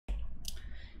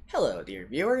Hello dear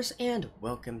viewers, and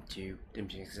welcome to the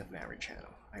Musings&Review channel.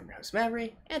 I'm your host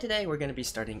Maverick, and today we're going to be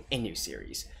starting a new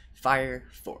series, Fire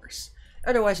Force,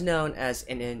 otherwise known as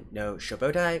Enen no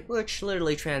Shouboutai, which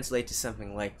literally translates to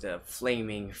something like the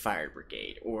Flaming Fire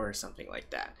Brigade, or something like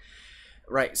that.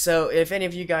 Right, so if any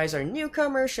of you guys are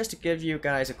newcomers, just to give you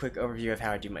guys a quick overview of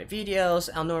how I do my videos,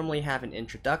 I'll normally have an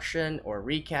introduction or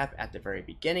recap at the very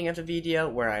beginning of the video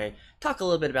where I talk a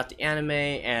little bit about the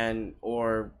anime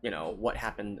or what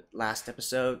happened last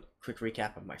episode, quick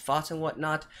recap of my thoughts and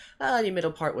whatnot. The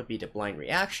middle part would be the blind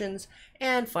reactions,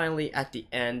 and finally at the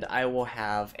end I will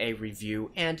have a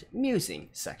review and musing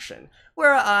section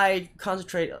where I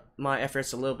concentrate my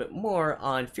efforts a little bit more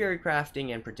on theory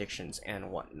crafting and predictions and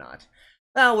whatnot.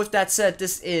 With that said,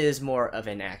 this is more of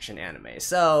an action anime,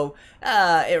 so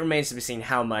it remains to be seen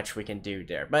how much we can do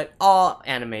there, but all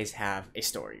animes have a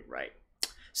story, right?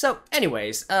 So,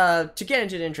 anyways, to get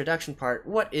into the introduction part,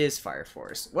 what is Fire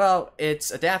Force? Well,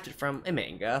 it's adapted from a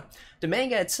manga. The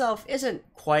manga itself isn't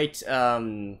quite,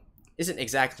 isn't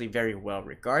exactly very well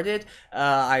regarded.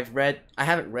 I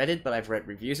haven't read it, but I've read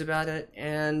reviews about it,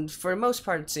 and for the most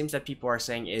part, it seems that people are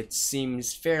saying it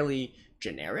seems fairly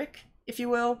generic, if you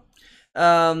will.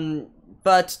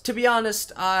 But to be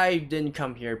honest, I didn't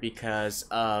come here because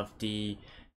of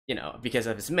because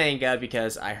of his manga,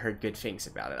 because I heard good things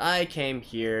about it. I came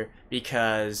here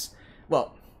because,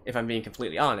 well, if I'm being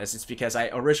completely honest, it's because I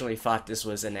originally thought this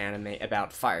was an anime about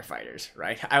firefighters,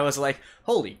 right? I was like,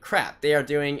 holy crap, they are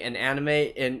doing an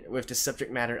anime with the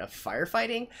subject matter of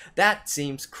firefighting? That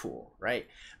seems cool, right?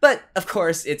 But, of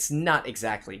course, it's not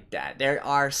exactly that. There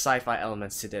are sci-fi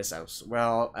elements to this as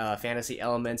well, fantasy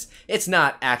elements. It's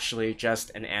not actually just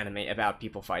an anime about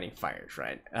people fighting fires,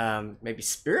 right? Maybe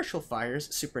spiritual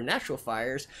fires, supernatural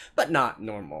fires, but not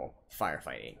normal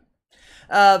firefighting.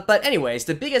 But anyways,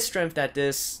 the biggest strength that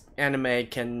this anime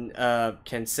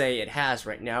can say it has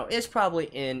right now is probably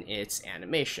in its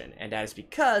animation, and that is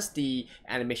because the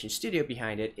animation studio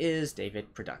behind it is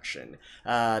David Production,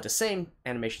 the same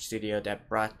animation studio that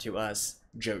brought to us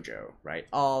JoJo, right?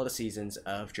 All the seasons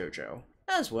of JoJo,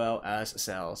 as well as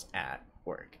Cells at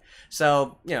Work.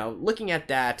 So, looking at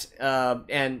that,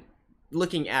 and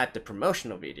looking at the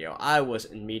promotional video, I was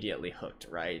immediately hooked,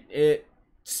 right? It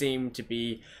seemed to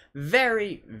be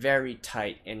very, very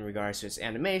tight in regards to its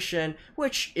animation,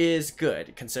 which is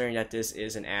good, considering that this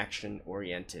is an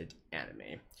action-oriented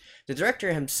anime. The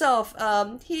director himself,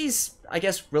 he's, I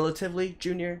guess, relatively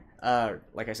junior,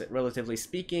 like I said, relatively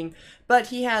speaking, but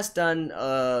he has done,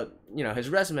 his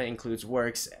resume includes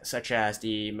works such as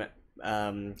the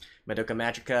Madoka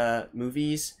Magica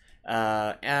movies,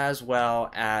 as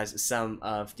well as some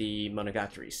of the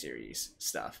Monogatari series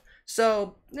stuff.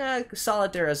 So,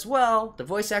 solid there as well. The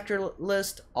voice actor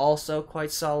list, also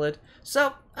quite solid.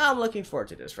 So, I'm looking forward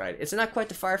to this, right? It's not quite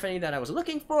the firefighting that I was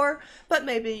looking for, but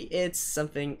maybe it's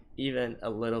something even a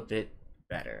little bit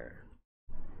better.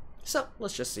 So,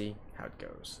 let's just see how it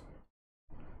goes.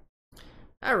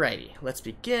 Alrighty, let's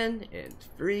begin in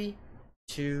 3,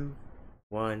 2,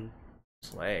 1,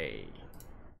 play.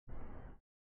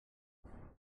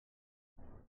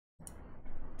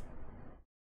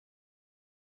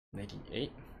 98?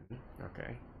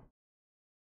 Okay.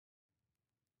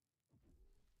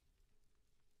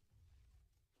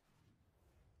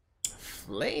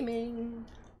 Flaming!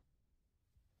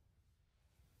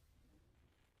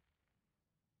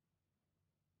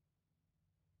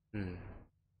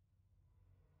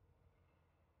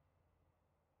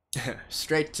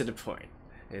 Straight to the point,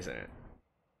 isn't it?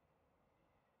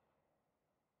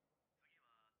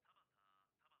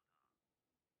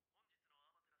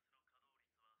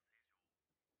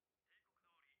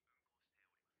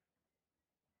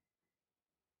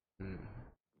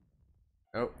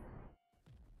 Oh.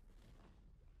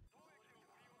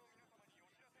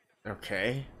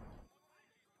 Okay.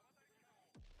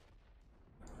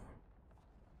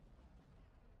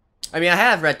 I mean, I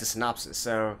have read the synopsis,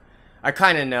 so I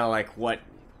kind of know like what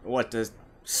the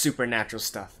supernatural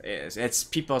stuff is. It's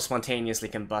people spontaneously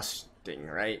combusting,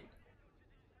 right?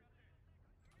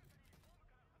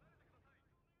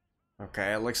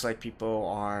 Okay, it looks like people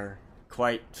are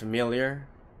quite familiar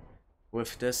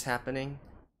with this happening.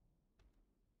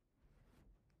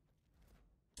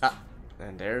 Ah,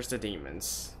 and there's the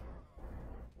demons.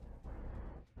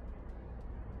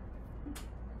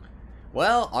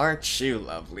 Well, aren't you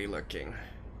lovely looking?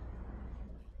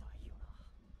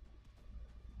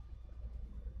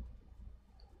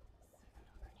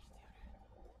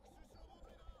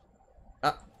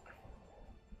 Ah.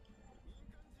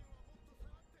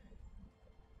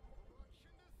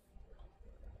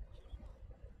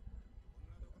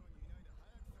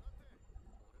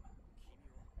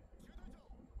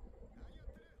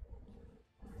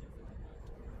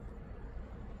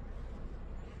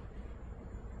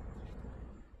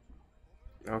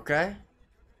 Okay.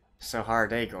 So how are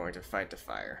they going to fight the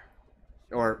fire?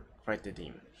 Or fight the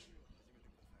demon?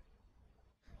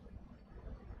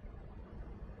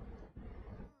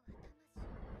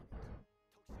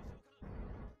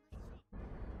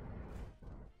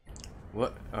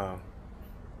 What? Oh.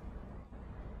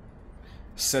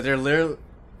 So they're literally...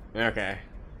 Okay.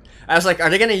 I was like, are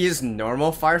they gonna use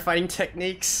normal firefighting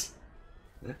techniques?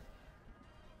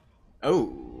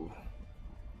 Oh.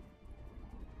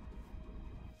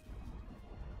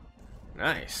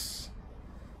 Nice.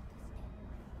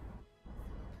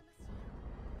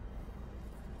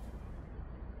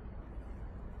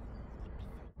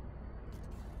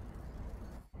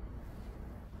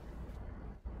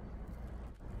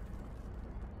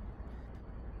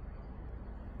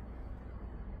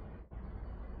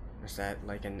 Is that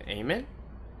like an amen?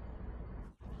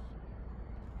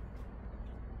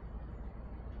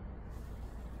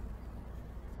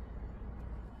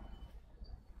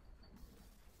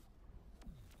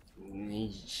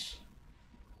 Niche.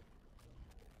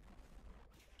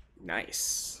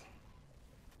 Nice.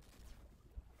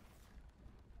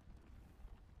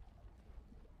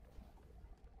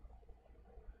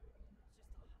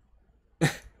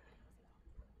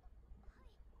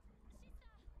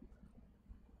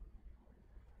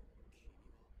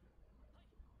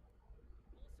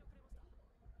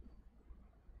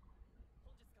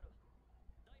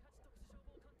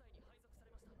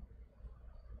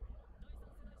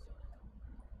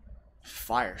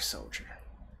 Fire soldier.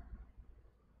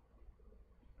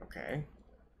 Okay.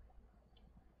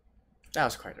 That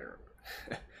was quite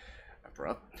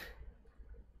abrupt.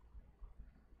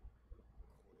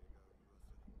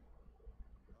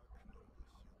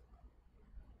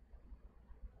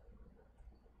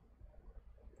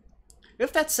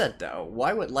 With that said though,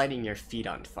 why would lighting your feet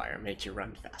on fire make you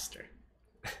run faster?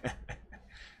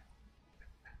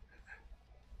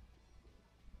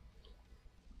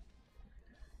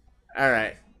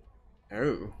 Alright.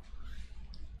 Ooh.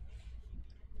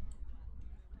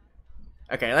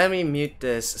 Okay, let me mute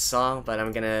this song, but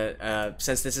I'm gonna,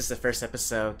 since this is the first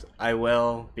episode, I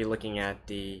will be looking at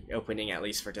the opening at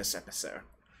least for this episode.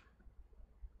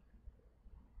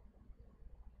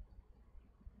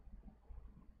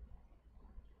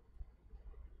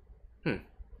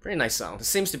 Pretty nice song. This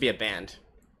seems to be a band.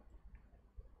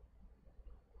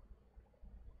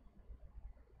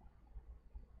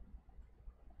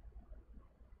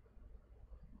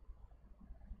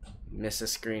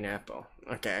 Mrs. Green Apple.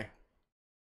 Okay.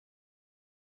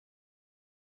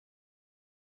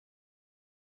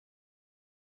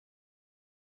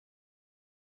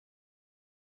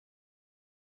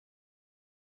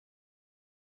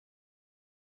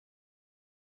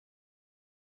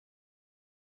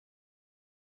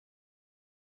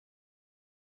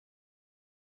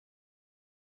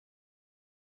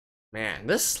 Man,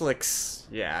 this looks...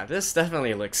 yeah, this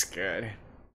definitely looks good.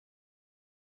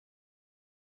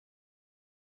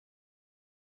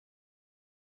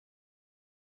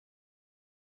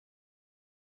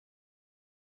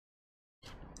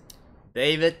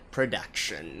 David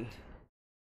Production.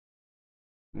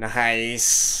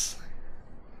 Nice.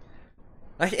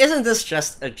 Like, isn't this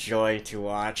just a joy to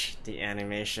watch, the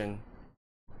animation?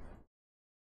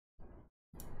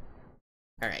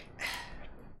 Alright.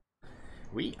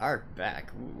 We are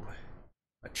back. Ooh.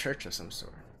 A church of some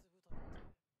sort.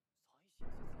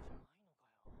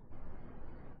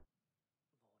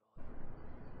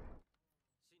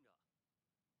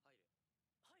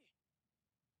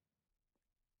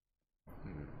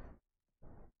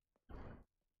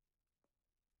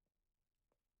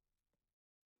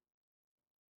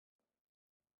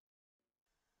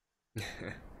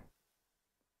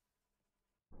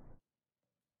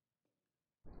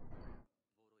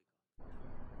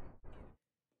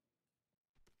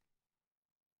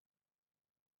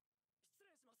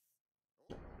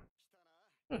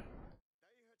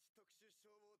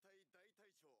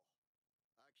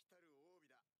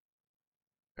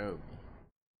 Oh.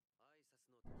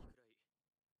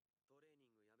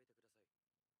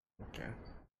 Okay.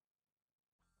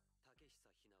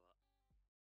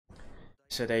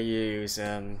 So they use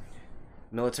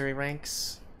military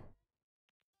ranks?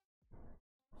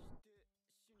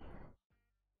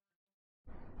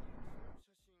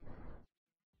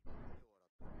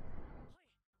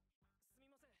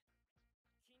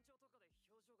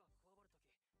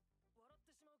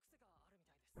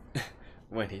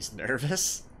 When he's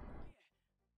nervous?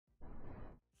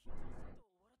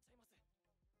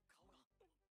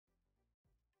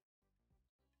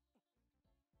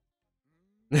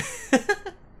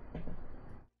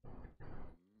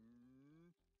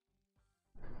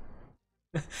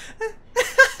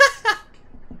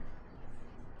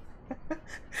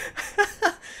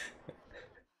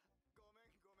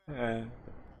 Uh,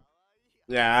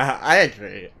 yeah, I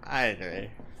agree. I agree.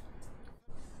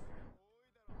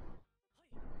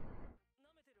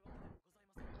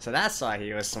 So that's why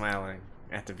he was smiling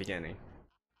at the beginning.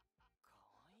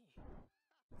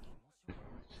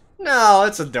 No,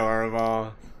 it's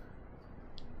adorable.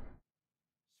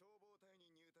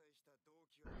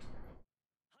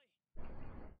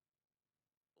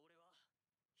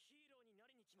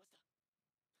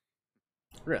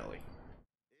 Really.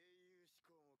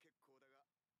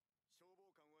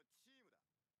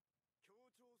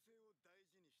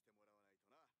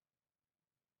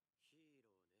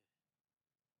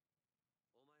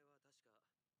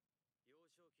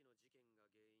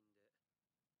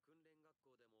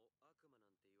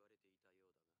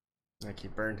 Like he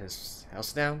burned his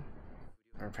house down?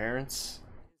 Our parents?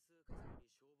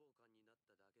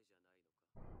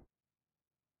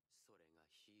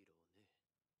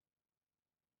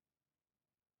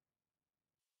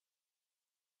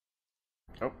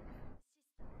 Oh.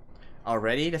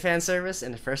 Already the fan service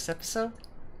in the first episode?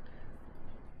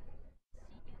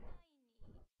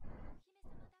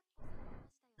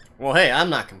 Well, hey, I'm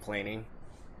not complaining.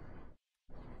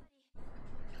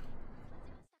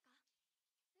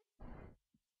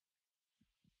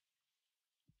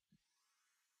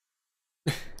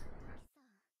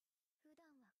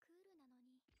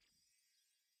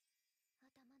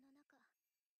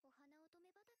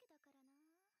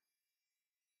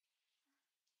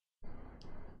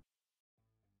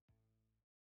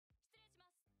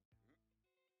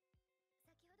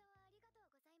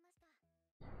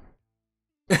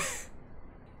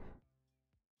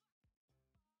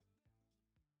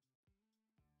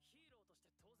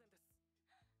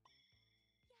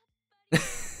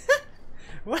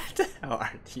 What the hell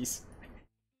are these?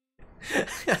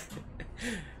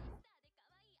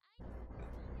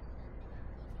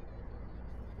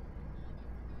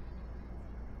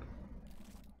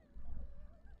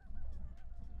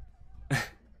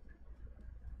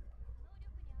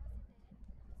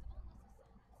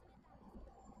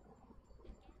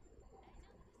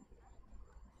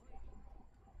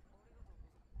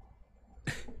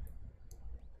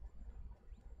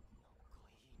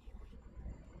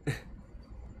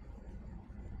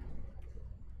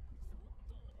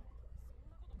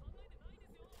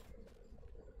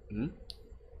 Hmm?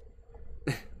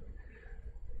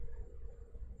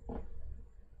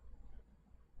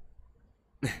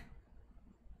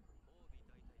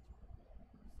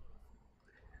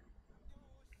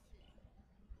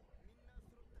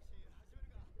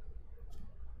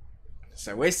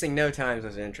 So wasting no time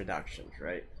with introductions,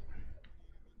 right?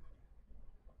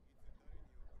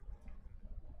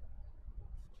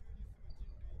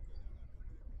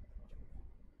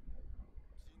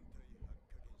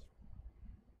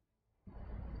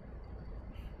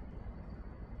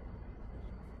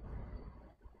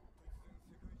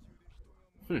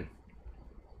 Hmm.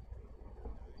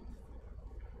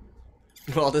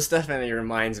 Well, this definitely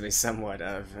reminds me somewhat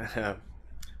of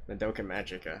Madoka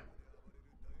Magica.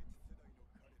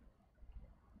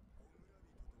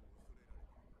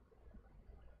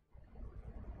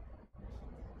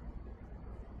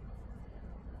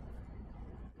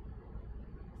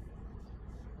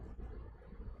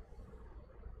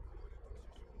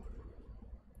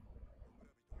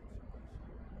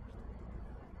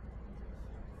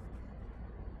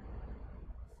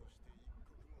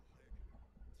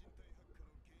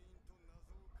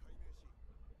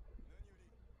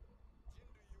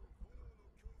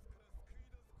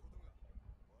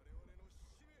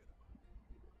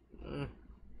 Mm,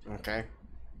 okay.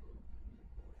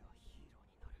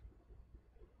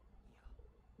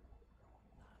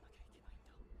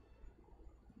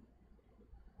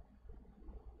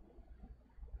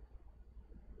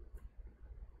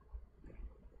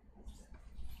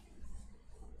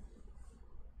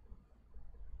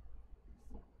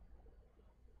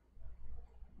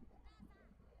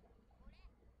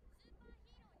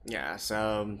 Yeah,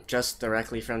 so just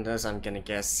directly from this, I'm gonna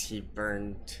guess he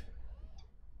burned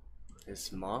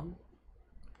his mom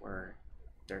or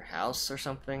their house or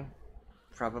something,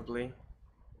 probably.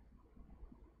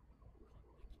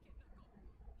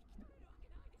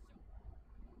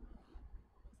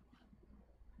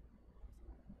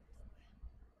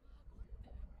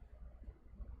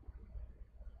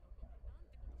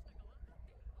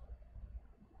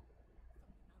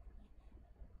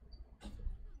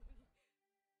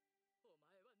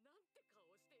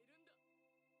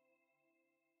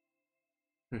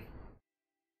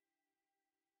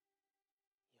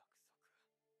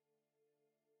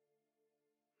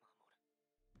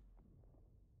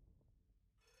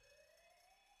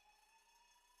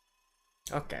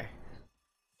 Okay.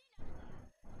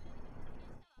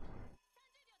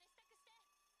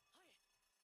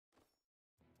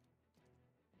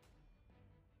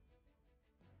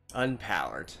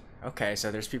 Unpowered. Okay,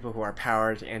 so there's people who are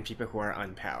powered and people who are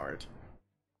unpowered.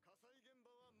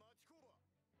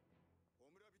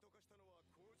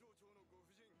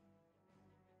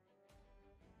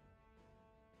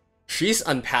 She's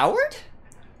unpowered?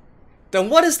 Then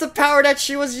what is the power that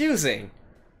she was using?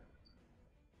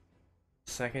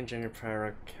 Second gender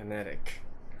pyrokinetic.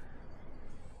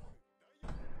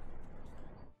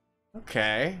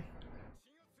 Okay.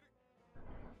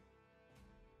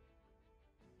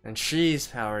 And she's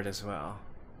powered as well.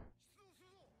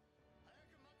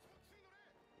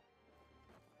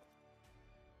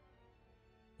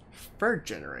 Third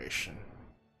generation.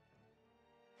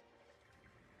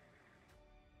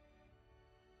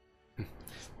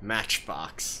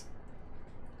 Matchbox.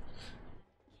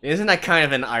 Isn't that kind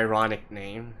of an ironic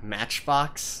name?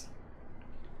 Matchbox?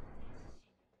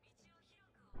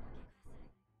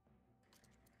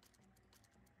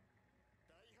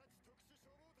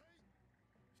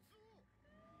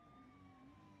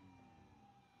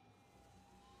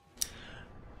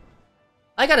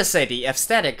 I gotta say, the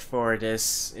aesthetic for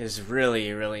this is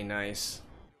really, really nice.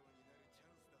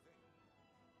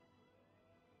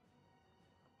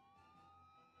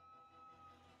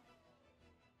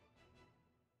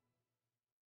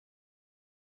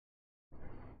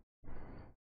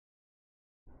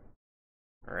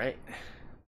 Alright.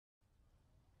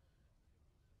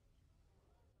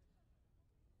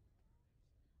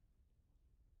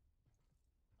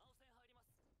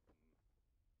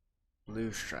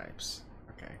 Blue stripes.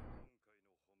 Okay.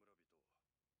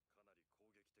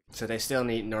 So they still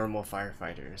need normal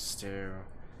firefighters to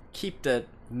keep the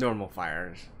normal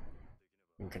fires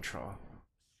in control.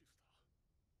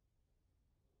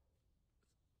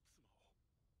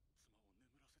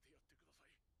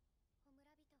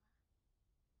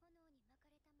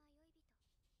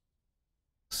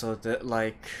 So that,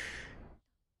 like,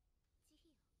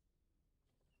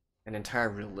 an entire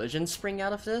religion spring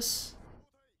out of this?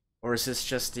 Or is this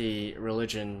just the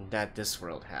religion that this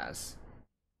world has?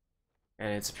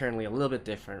 And it's apparently a little bit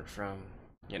different from,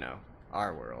 you know,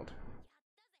 our world.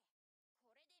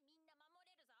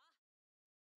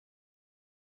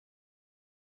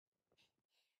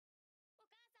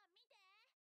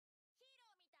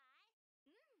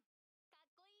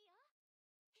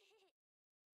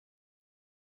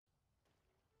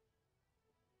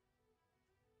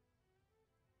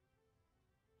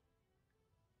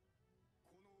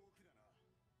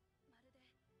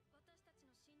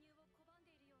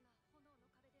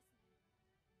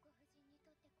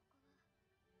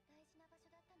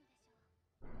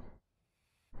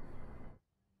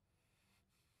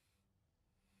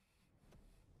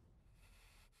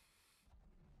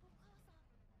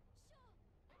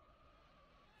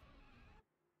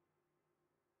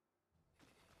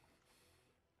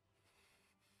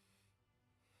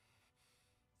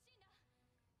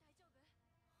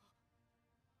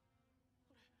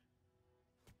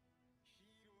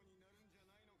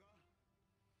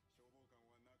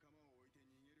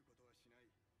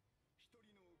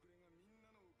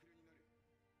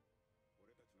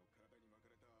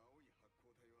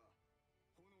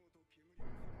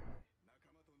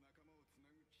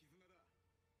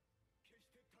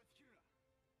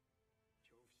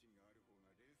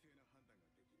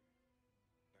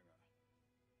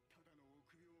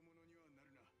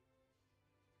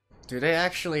 Do they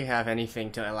actually have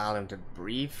anything to allow them to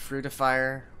breathe through the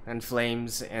fire and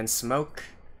flames and smoke?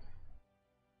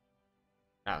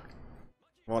 Oh.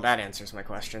 Well, that answers my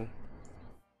question.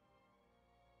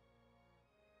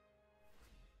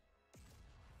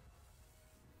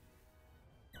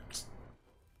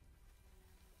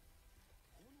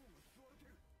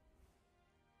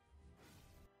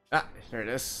 Ah, there it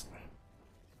is.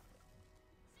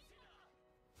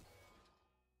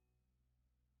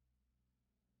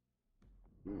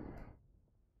 Ooh.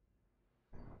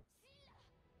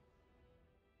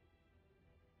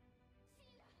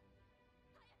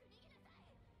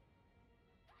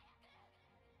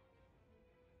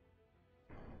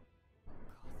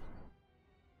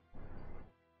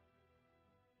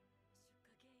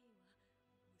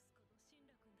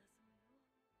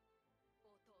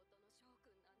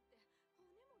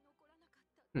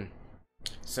 Hmm.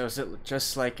 So is it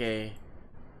just like a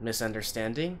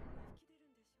misunderstanding?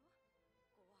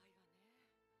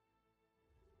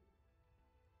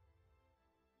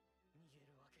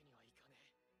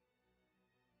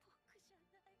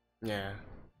 Yeah.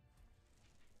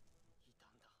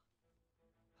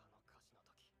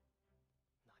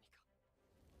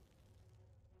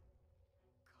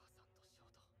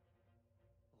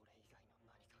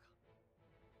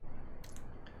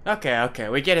 Okay, okay,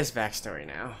 we get his backstory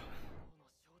now.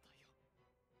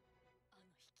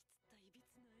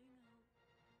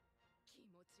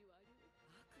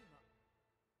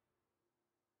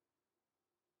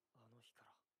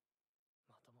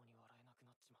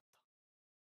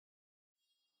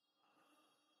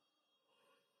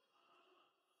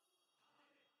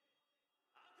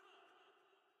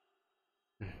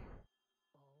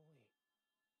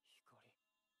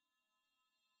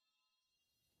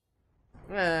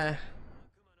 Eh.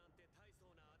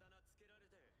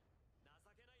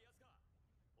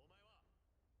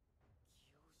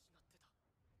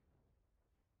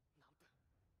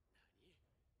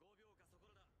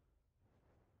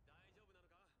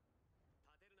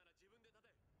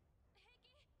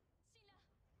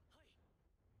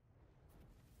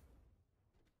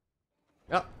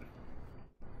 Oh.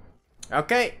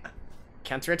 Okay.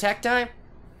 Counterattack time.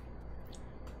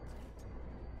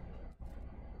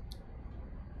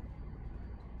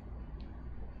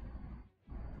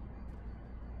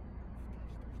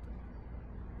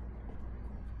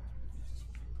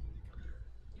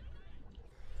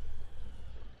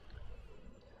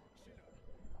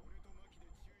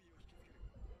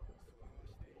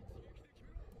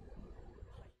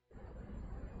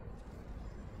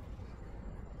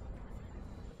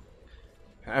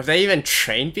 Have they even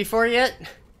trained before yet?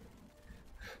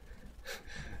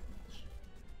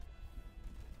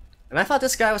 And I thought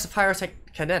this guy was a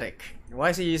pyrokinetic. Why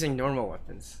is he using normal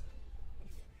weapons?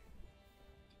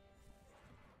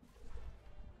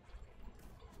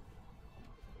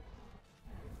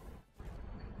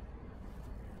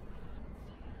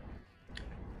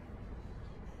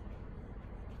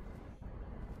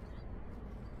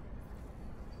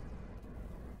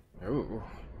 Ooh.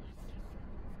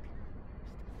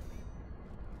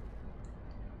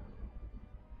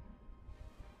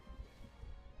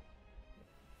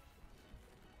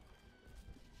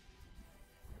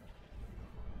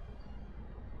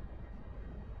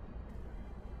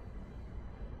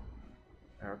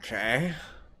 Okay.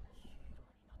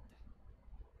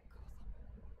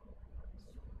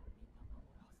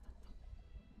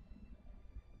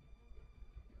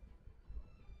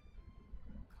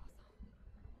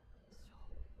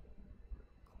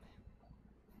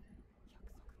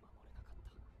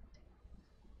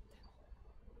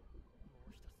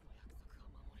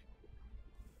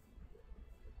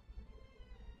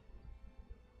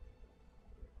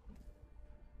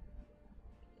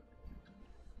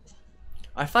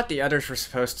 I thought the others were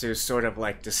supposed to sort of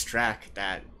like distract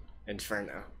that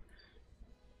Inferno.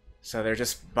 So they're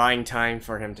just buying time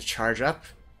for him to charge up.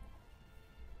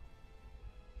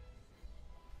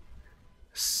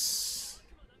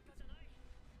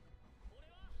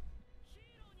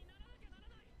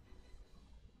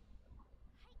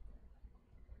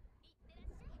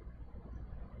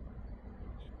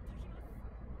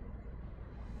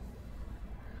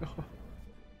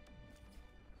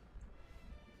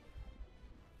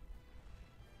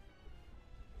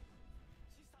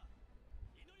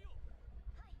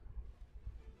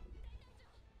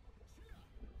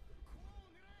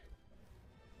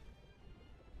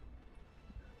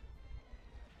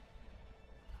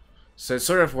 So it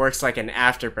sort of works like an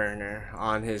afterburner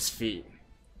on his feet.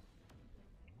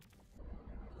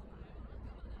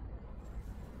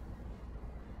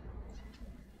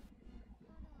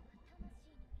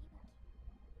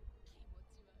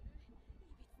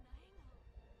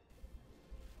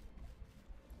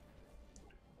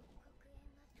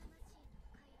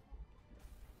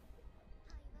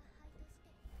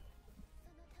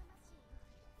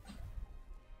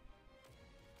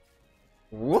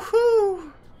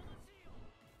 Woohoo!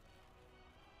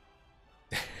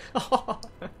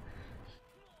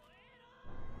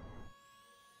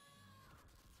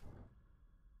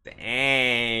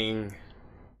 Dang.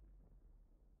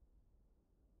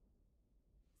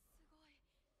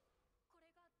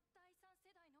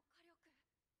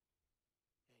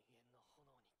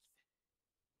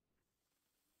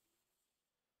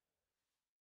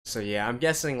 So yeah, I'm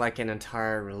guessing like an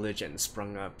entire religion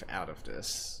sprung up out of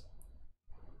this.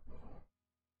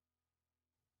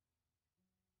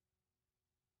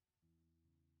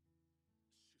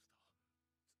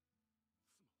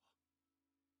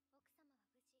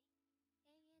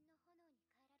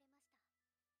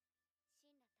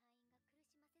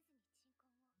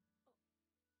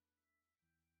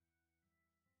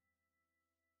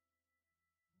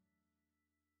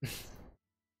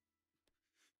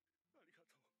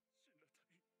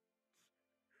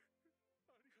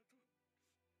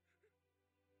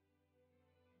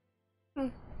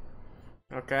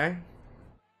 Okay.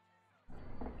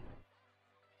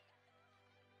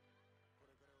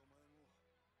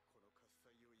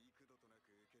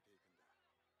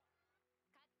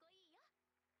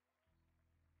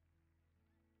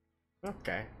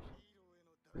 Okay.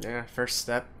 Yeah, first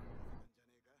step.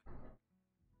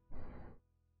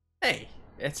 Hey,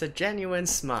 it's a genuine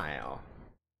smile.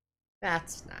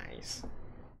 That's nice.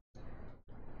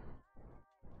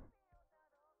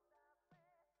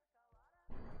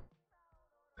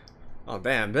 Oh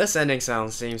damn, this ending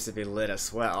sound seems to be lit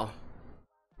as well.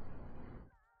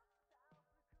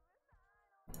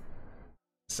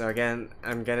 So again,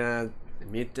 I'm gonna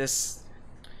mute this.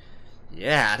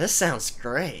 Yeah, this sounds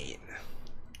great.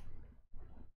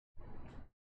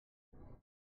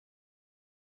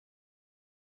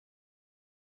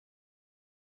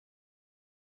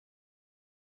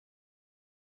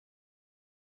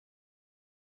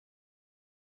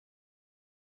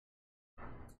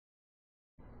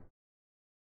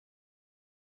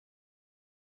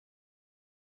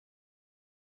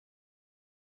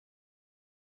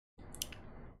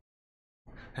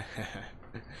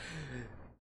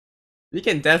 You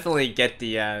can definitely get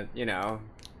the, you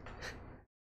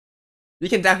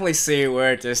can definitely see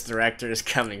where this director is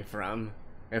coming from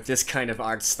with this kind of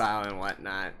art style and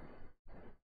whatnot.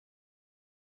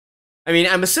 I mean,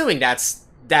 I'm assuming that's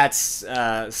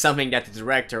something that the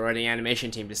director or the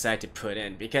animation team decided to put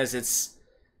in because it's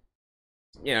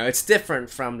different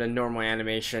from the normal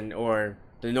animation or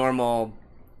the normal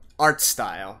art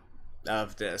style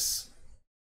of this.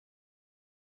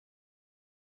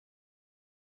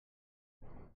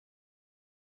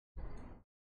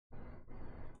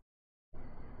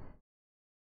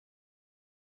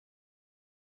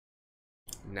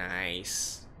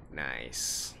 Nice,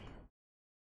 nice.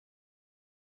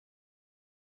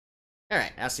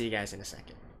 Alright, I'll see you guys in a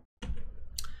second.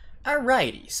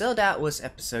 Alrighty, so that was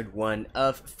episode 1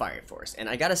 of Fire Force, and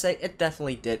I gotta say, it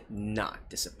definitely did not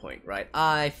disappoint, right?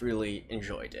 I really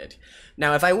enjoyed it.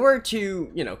 Now, if I were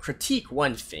to, critique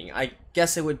one thing, I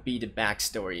guess it would be the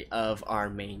backstory of our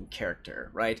main character,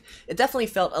 right? It definitely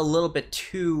felt a little bit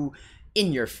too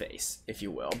in your face, if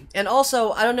you will. And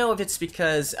also, I don't know if it's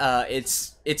because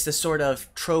it's the sort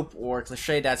of trope or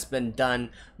cliche that's been done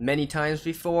many times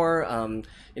before.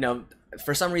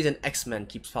 For some reason, X-Men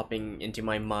keeps popping into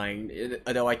my mind,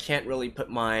 although I can't really put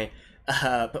my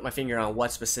finger on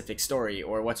what specific story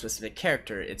or what specific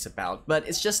character it's about. But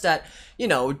it's just that,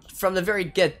 from the very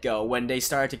get-go, when they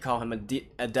started to call him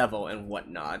a devil and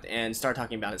whatnot, and start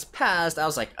talking about his past, I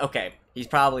was like, okay, he's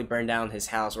probably burned down his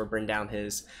house or burned down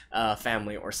his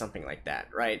family or something like that,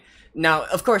 right? Now,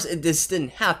 of course, this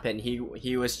didn't happen.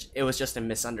 It was just a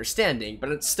misunderstanding,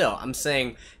 but it's still, I'm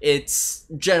saying it's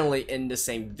generally in the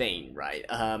same vein, right?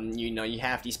 You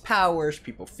have these powers,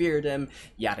 people fear them,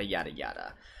 yada yada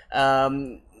yada.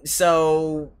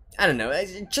 So I don't know.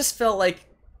 It just felt like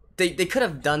they could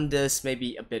have done this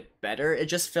maybe a bit better. It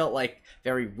just felt like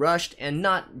very rushed and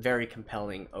not very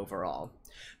compelling overall.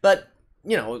 But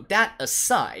that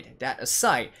aside,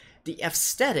 the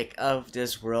aesthetic of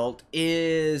this world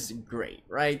is great,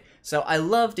 right? So I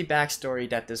love the backstory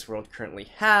that this world currently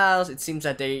has. It seems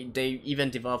that they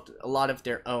even developed a lot of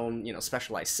their own,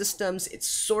 specialized systems. It's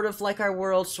sort of like our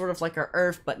world, sort of like our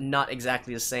Earth, but not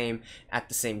exactly the same at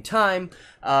the same time.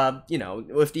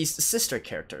 With these sister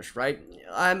characters, right?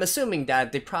 I'm assuming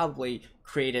that they probably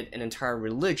created an entire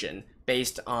religion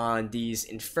based on these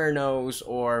infernos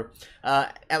or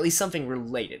at least something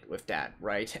related with that,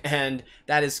 right? And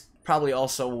that is probably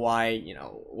also why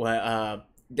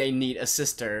they need a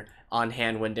sister on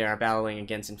hand when they are battling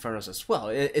against infernos as well.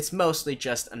 It's mostly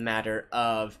just a matter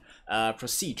of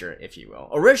procedure, if you will.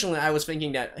 Originally, I was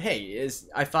thinking that, hey,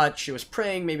 I thought she was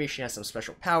praying, maybe she has some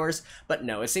special powers, but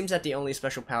no, it seems that the only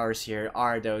special powers here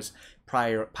are those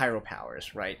pyro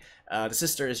powers, right? The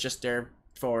sister is just there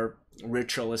for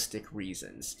ritualistic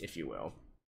reasons, if you will.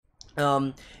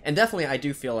 And definitely I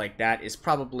do feel like that is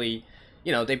probably,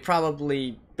 they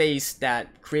probably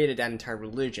created that entire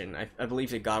religion. I believe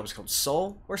the god was called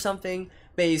Sol or something,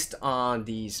 based on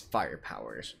these fire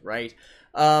powers, right?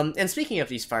 And speaking of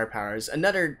these fire powers,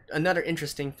 another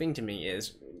interesting thing to me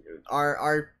is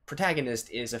our protagonist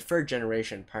is a third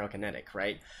generation pyrokinetic,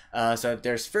 right? So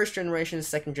there's first generations,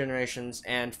 second generations,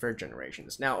 and third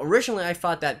generations. Now, originally I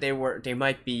thought that they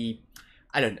might be,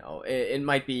 I don't know, it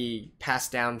might be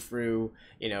passed down through,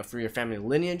 through your family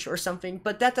lineage or something,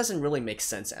 but that doesn't really make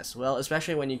sense as well,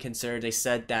 especially when you consider they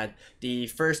said that the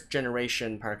first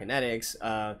generation pyrokinetics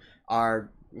are,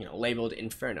 labeled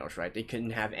infernos, right? They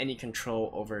couldn't have any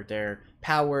control over their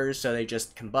powers, so they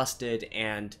just combusted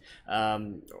and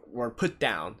were put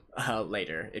down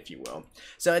later, if you will.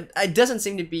 So it doesn't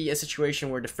seem to be a situation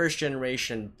where the first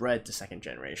generation bred the second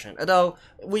generation, although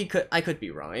I could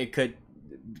be wrong. It could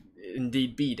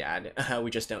indeed be that.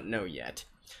 We just don't know yet.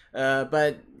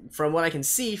 But from what I can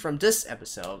see from this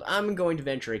episode, I'm going to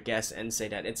venture a guess and say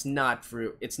that it's not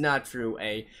through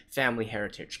a family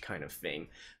heritage kind of thing.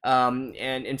 And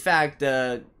in fact,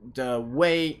 the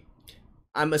way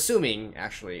I'm assuming,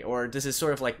 actually, or this is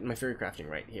sort of like my theory crafting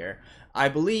right here. I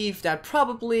believe that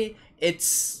probably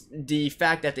it's the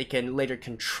fact that they can later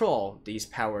control these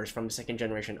powers from the second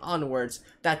generation onwards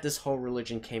that this whole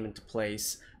religion came into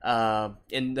place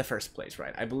in the first place,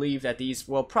 right? I believe that these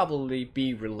will probably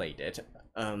be related.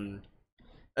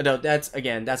 No,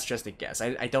 that's just a guess.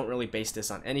 I don't really base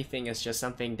this on anything. It's just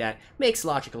something that makes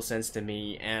logical sense to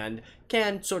me and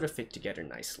can sort of fit together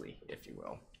nicely, if you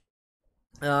will.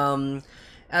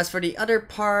 As for the other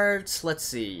parts, let's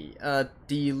see.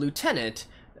 The lieutenant,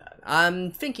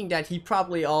 I'm thinking that he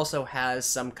probably also has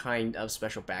some kind of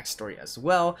special backstory as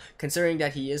well, considering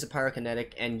that he is a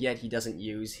pyrokinetic and yet he doesn't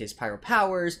use his pyro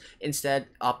powers, instead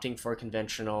opting for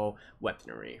conventional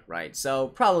weaponry, right? So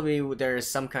probably there's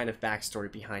some kind of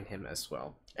backstory behind him as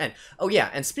well. And, oh yeah,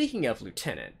 and speaking of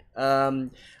lieutenant,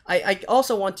 I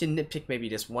also want to nitpick maybe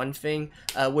this one thing,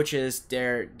 which is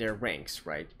their ranks,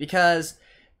 right? Because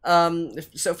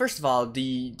so first of all,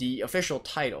 the official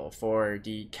title for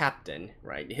the captain,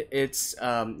 right? It's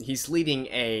he's leading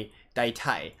a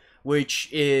daitai, which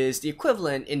is the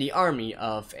equivalent in the army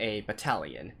of a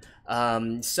battalion.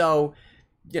 So,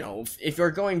 you know, if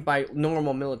you're going by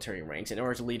normal military ranks in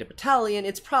order to lead a battalion,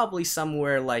 it's probably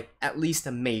somewhere like at least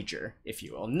a major, if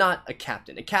you will, not a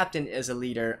captain. A captain is a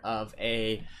leader of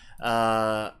a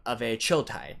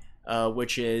Shouboutai,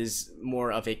 which is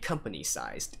more of a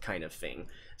company-sized kind of thing.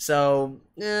 So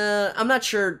I'm not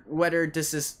sure whether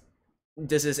this is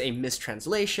a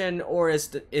mistranslation, or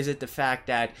is it the fact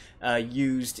that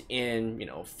used in, you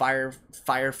know,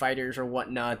 firefighters or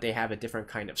whatnot, they have a different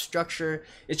kind of structure.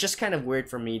 It's just kind of weird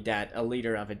for me that a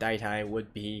leader of a daitai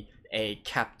would be a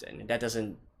captain. That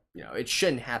doesn't, you know, it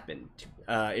shouldn't happen.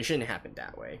 It shouldn't happen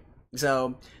that way.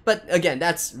 So, but again,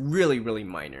 that's really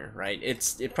minor, right?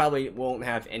 It probably won't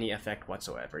have any effect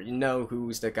whatsoever. You know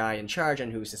who's the guy in charge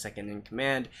and who's the second in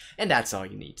command, and that's all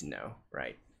you need to know,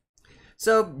 right?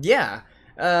 So yeah,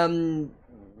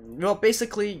 well,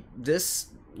 basically this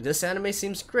anime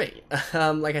seems great.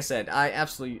 Like I said, I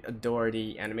absolutely adore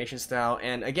the animation style,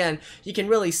 and again, you can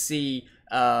really see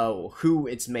who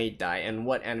it's made by and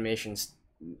what animations,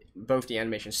 both the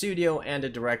animation studio and the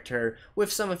director,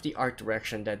 with some of the art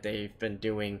direction that they've been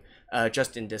doing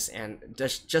just in this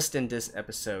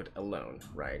episode alone,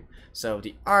 right? So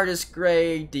the art is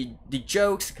great, the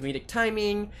jokes, the comedic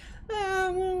timing,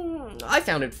 I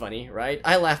found it funny, right?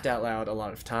 I laughed out loud a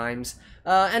lot of times,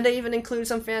 and they even include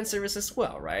some fan service as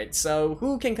well, right? So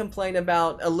who can complain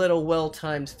about a little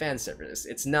well-timed fan service?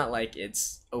 It's not like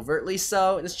it's overtly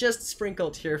so, it's just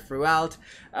sprinkled here throughout,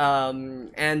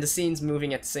 and the scenes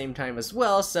moving at the same time as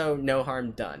well, so no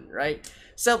harm done, right?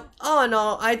 So, all in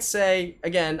all, I'd say,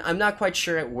 again, I'm not quite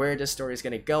sure where this story is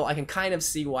going to go. I can kind of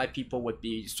see why people would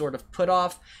be sort of put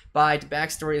off by the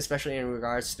backstory, especially in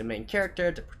regards to the main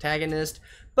character, the protagonist,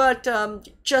 but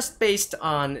just based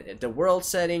on the world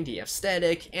setting, the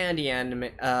aesthetic, and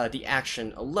the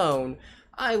action alone,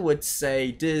 I would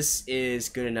say this is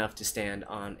good enough to stand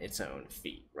on its own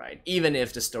feet, right? Even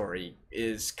if the story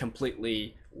is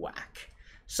completely whack.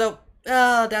 So,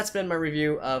 that's been my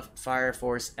review of Fire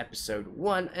Force Episode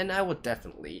 1, and I will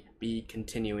definitely be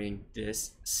continuing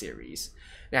this series.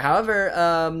 Now,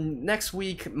 however, next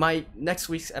week's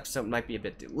episode might be a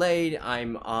bit delayed.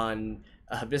 I'm on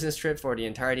a business trip for the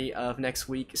entirety of next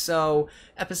week, so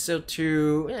Episode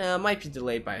 2 might be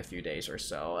delayed by a few days or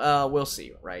so. We'll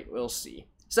see, right? We'll see.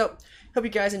 So, hope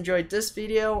you guys enjoyed this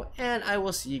video, and I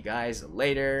will see you guys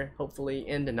later, hopefully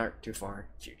in the not too far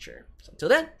future. So until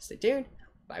then, stay tuned.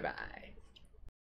 Bye-bye.